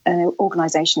an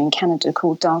organisation in Canada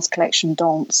called Dance Collection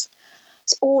Dance.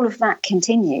 So all of that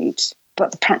continued,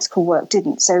 but the practical work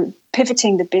didn't. So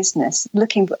pivoting the business,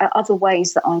 looking at other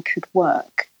ways that I could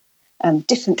work,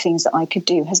 different things that I could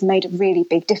do, has made a really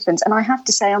big difference. And I have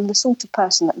to say, I'm the sort of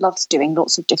person that loves doing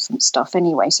lots of different stuff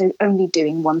anyway. So only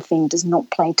doing one thing does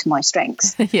not play to my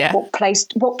strengths. Yeah. What plays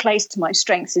to my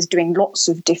strengths is doing lots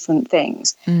of different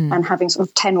things and having sort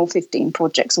of 10 or 15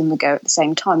 projects on the go at the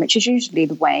same time, which is usually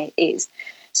the way it is.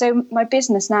 So my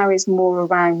business now is more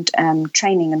around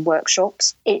training and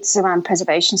workshops. It's around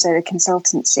preservation, so the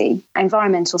consultancy,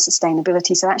 environmental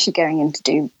sustainability, so actually going in to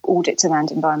do audits around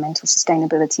environmental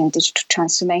sustainability and digital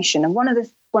transformation. And one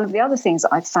of the other things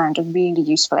that I've found a really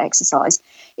useful exercise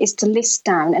is to list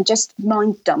down and just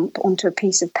mind dump onto a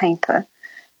piece of paper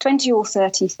 20 or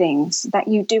 30 things that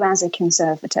you do as a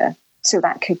conservator. So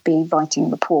that could be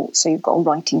writing reports, so you've got a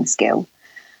writing skill.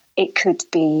 It could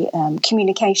be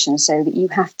communication, so that you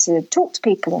have to talk to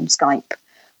people on Skype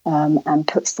and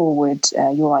put forward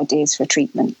your ideas for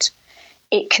treatment.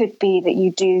 It could be that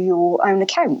you do your own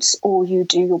accounts or you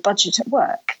do your budget at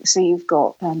work. So you've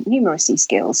got numeracy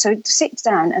skills. So sit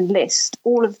down and list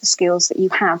all of the skills that you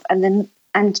have and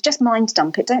just mind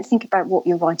dump it. Don't think about what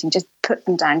you're writing. Just put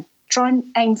them down. Try and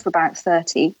aim for about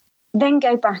 30. Then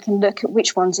go back and look at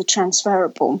which ones are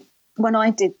transferable. When I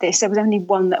did this, there was only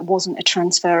one that wasn't a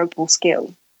transferable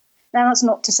skill. Now, that's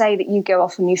not to say that you go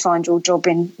off and you find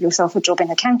yourself a job in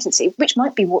accountancy, which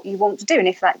might be what you want to do. And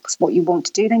if that's what you want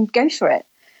to do, then go for it.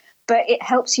 But it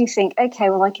helps you think, okay,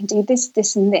 well, I can do this,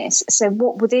 this and this. So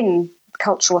what within the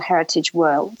cultural heritage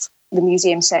world, the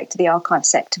museum sector, the archive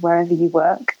sector, wherever you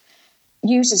work,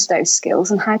 uses those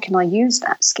skills, and how can I use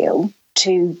that skill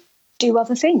to do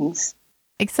other things?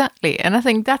 Exactly. And I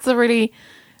think that's a really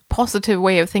positive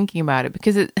way of thinking about it,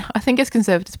 because I think as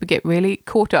conservatives we get really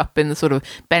caught up in the sort of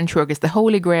bench work is the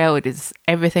holy grail, it is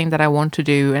everything that I want to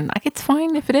do, and like it's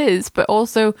fine if it is, but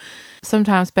also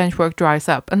sometimes bench work dries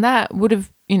up, and that would have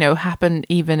happened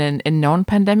even in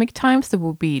non-pandemic times. There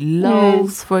will be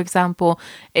lulls, for example.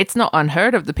 It's not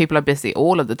unheard of that people are busy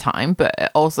all of the time, but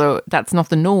also that's not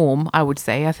the norm, I would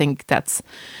say. I think that's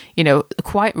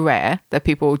quite rare that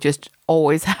people just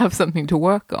always have something to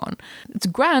work on. It's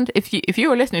grand if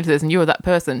you are listening to this and you're that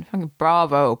person.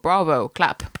 Bravo,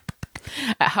 clap.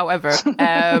 However,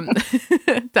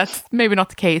 that's maybe not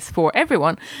the case for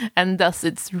everyone, and thus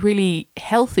it's really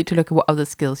healthy to look at what other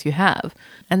skills you have,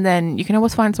 and then you can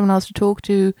always find someone else to talk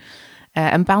to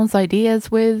and bounce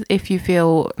ideas with if you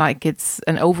feel like it's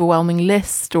an overwhelming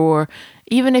list, or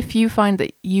even if you find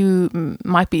that you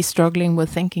might be struggling with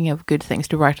thinking of good things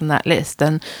to write on that list,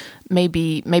 then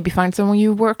maybe find someone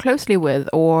you work closely with,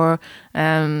 or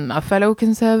a fellow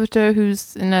conservator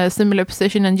who's in a similar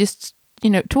position, and just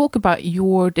talk about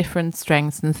your different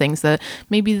strengths and things that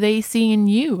maybe they see in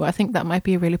you. I think that might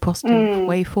be a really positive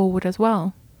way forward as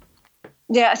well.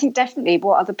 Yeah, I think definitely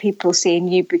what other people see in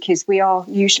you, because we are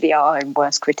usually our own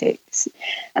worst critics.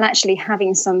 And actually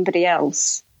having somebody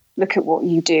else look at what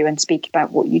you do and speak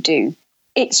about what you do,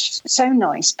 it's so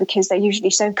nice, because they're usually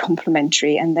so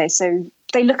complimentary, and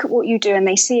they look at what you do and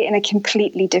they see it in a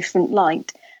completely different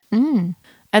light.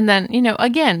 And then,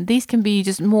 again, these can be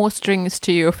just more strings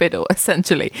to your fiddle,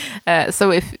 essentially.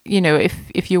 So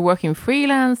if you're working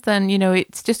freelance, then,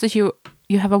 it's just that you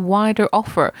have a wider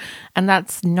offer, and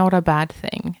that's not a bad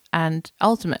thing. And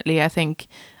ultimately, I think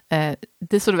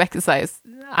this sort of exercise,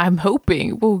 I'm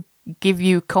hoping, will give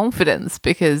you confidence,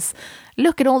 because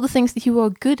look at all the things that you are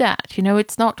good at.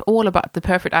 It's not all about the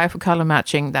perfect eye for color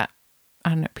matching that, I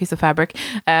don't know, piece of fabric.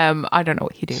 I don't know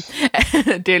what you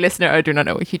do. Dear listener, I do not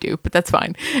know what you do, but that's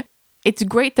fine. It's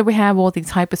great that we have all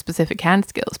these hyper-specific hand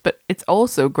skills, but it's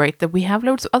also great that we have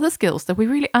loads of other skills that we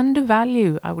really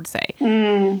undervalue, I would say.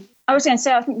 I was going to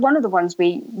say, I think one of the ones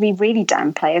we really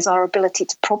downplay is our ability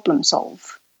to problem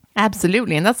solve.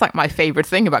 Absolutely. And that's like my favorite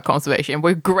thing about conservation.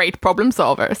 We're great problem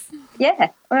solvers.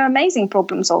 Yeah, we're amazing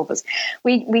problem solvers.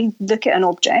 We look at an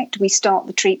object, we start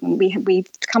the treatment, we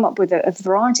come up with a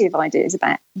variety of ideas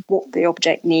about what the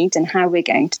object needs and how we're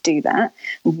going to do that,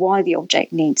 and why the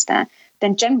object needs that.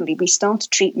 Then generally we start a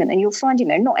treatment, and you'll find,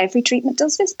 not every treatment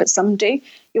does this, but some do.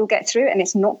 You'll get through it and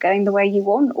it's not going the way you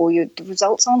want, or the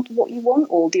results aren't what you want,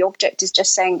 or the object is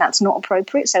just saying that's not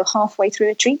appropriate. So halfway through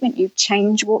a treatment, you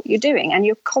change what you're doing, and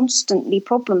you're constantly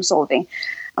problem solving.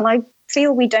 And I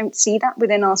feel we don't see that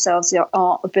within ourselves,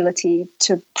 our ability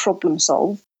to problem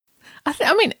solve.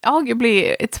 I mean,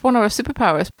 arguably, it's one of our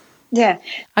superpowers. Yeah,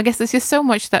 I guess there's just so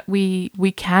much that we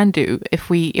can do if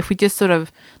we just sort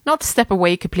of not step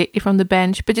away completely from the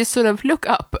bench, but just sort of look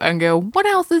up and go, what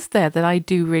else is there that I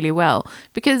do really well?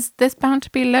 Because there's bound to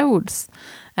be loads.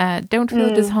 Don't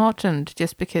feel disheartened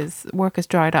just because work has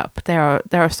dried up. There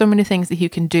are so many things that you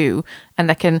can do, and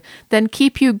that can then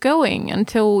keep you going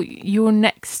until your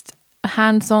next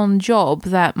hands-on job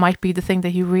that might be the thing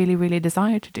that you really, really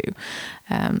desire to do.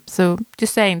 So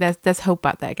just saying, there's hope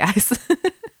out there, guys.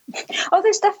 Oh,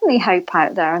 there's definitely hope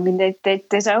out there. I mean,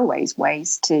 there's always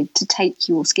ways to take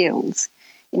your skills,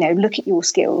 look at your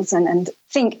skills and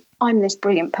think, I'm this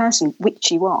brilliant person,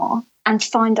 which you are, and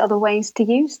find other ways to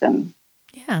use them.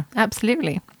 Yeah,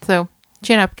 absolutely. So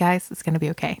chin up, guys. It's going to be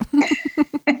okay.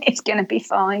 It's going to be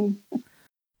fine.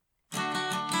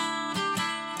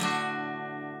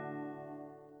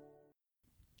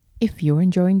 If you're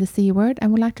enjoying the C Word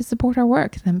and would like to support our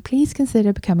work, then please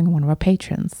consider becoming one of our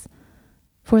patrons.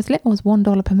 For as little as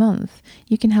 $1 per month,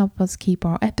 you can help us keep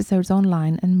our episodes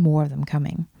online and more of them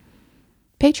coming.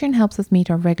 Patreon helps us meet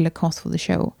our regular costs for the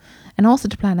show, and also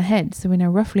to plan ahead so we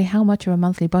know roughly how much of a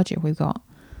monthly budget we've got.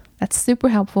 That's super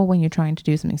helpful when you're trying to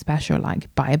do something special like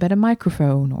buy a better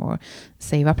microphone or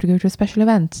save up to go to a special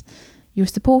event. Your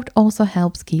support also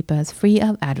helps keep us free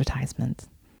of advertisement.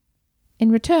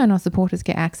 In return, our supporters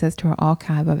get access to our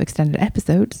archive of extended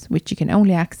episodes, which you can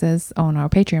only access on our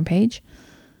Patreon page.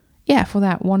 Yeah, for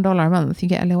that $1 a month, you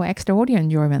get a little extra audio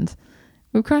enjoyment.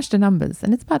 We've crunched the numbers,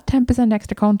 and it's about 10%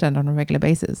 extra content on a regular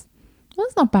basis. Well,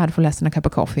 that's not bad for less than a cup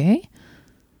of coffee, eh?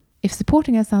 If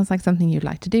supporting us sounds like something you'd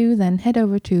like to do, then head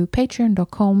over to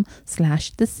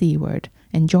patreon.com/thecword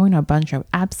and join our bunch of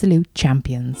absolute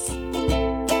champions.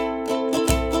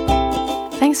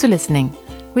 Thanks for listening.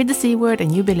 We're The C Word,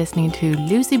 and you'll be listening to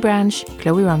Lucy Branch,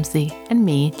 Chloe Rumsey, and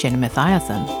me, Jenny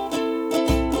Mathiasen.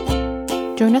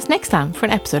 Join us next time for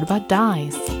an episode about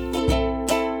dyes.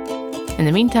 In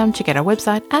the meantime, check out our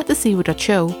website at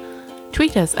thecword.show,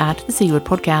 tweet us at The C Word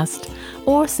Podcast,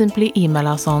 or simply email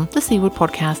us on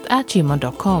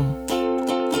thecwordpodcast@gmail.com.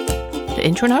 The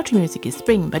intro and outro music is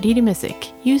Spring by Didi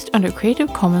Music, used under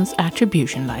Creative Commons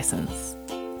Attribution License.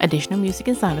 Additional music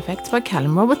and sound effects by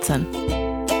Callum Robertson.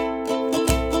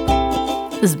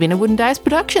 This has been a Wooden Dice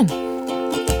production.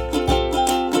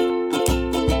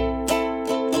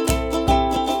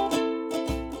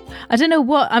 I don't know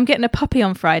what, I'm getting a puppy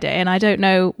on Friday and I don't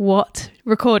know what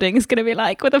recording is going to be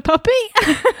like with a puppy.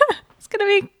 It's going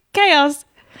to be chaos.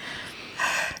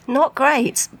 Not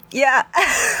great. Yeah.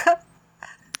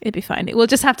 It'd be fine. We'll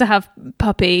just have to have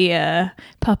puppy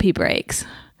breaks.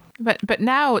 But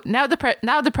now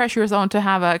the pressure is on to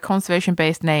have a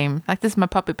conservation-based name. Like, this is my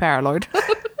puppy Paraloid.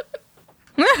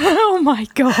 Oh my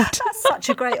God. That's such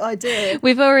a great idea.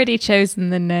 We've already chosen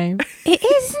the name. It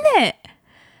isn't it?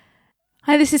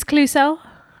 Hi, this is Clusel.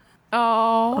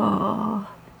 Oh.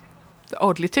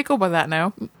 Oddly tickled by that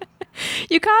now.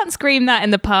 You can't scream that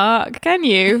in the park, can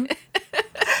you?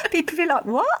 People be like,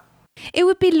 what? It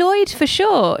would be Lloyd for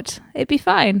short. It'd be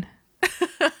fine.